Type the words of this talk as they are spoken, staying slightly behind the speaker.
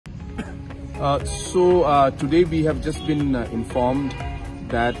Today we have just been informed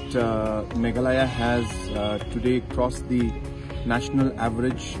that Meghalaya has today crossed the national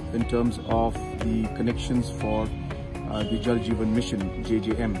average in terms of the connections for the Jal Jeevan Mission,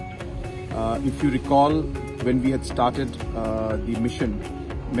 JJM. If you recall, when we had started the mission,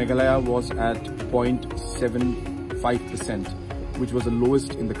 Meghalaya was at 0.75%, which was the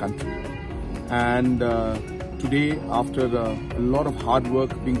lowest in the country. And today, after a lot of hard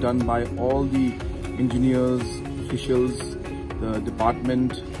work being done by all the engineers, officials, the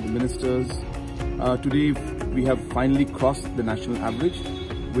department, the ministers, today we have finally crossed the national average,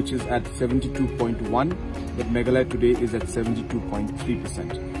 which is at 72.1, but Meghalaya today is at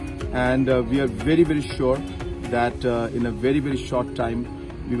 72.3%. And we are very, very sure that in a very, very short time,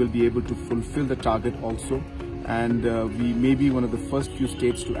 we will be able to fulfill the target also. And we may be one of the first few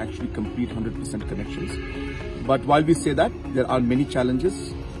states to actually complete 100% connections. But while we say that, there are many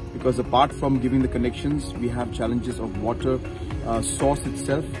challenges, because apart from giving the connections, we have challenges of water source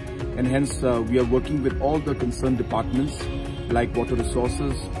itself, and hence we are working with all the concerned departments like water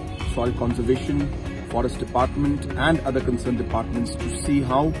resources, soil conservation, forest department and other concerned departments to see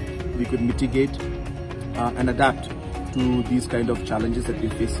how we could mitigate and adapt to these kind of challenges that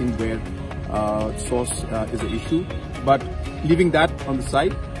we're facing where source is an issue. But leaving that on the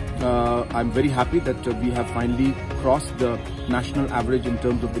side, I'm very happy that we have finally crossed the national average in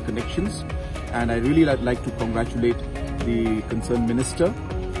terms of the connections, and I really like to congratulate the concerned minister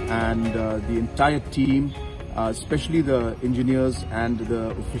and the entire team, especially the engineers and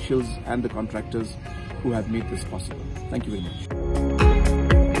the officials and the contractors who have made this possible. Thank you very much.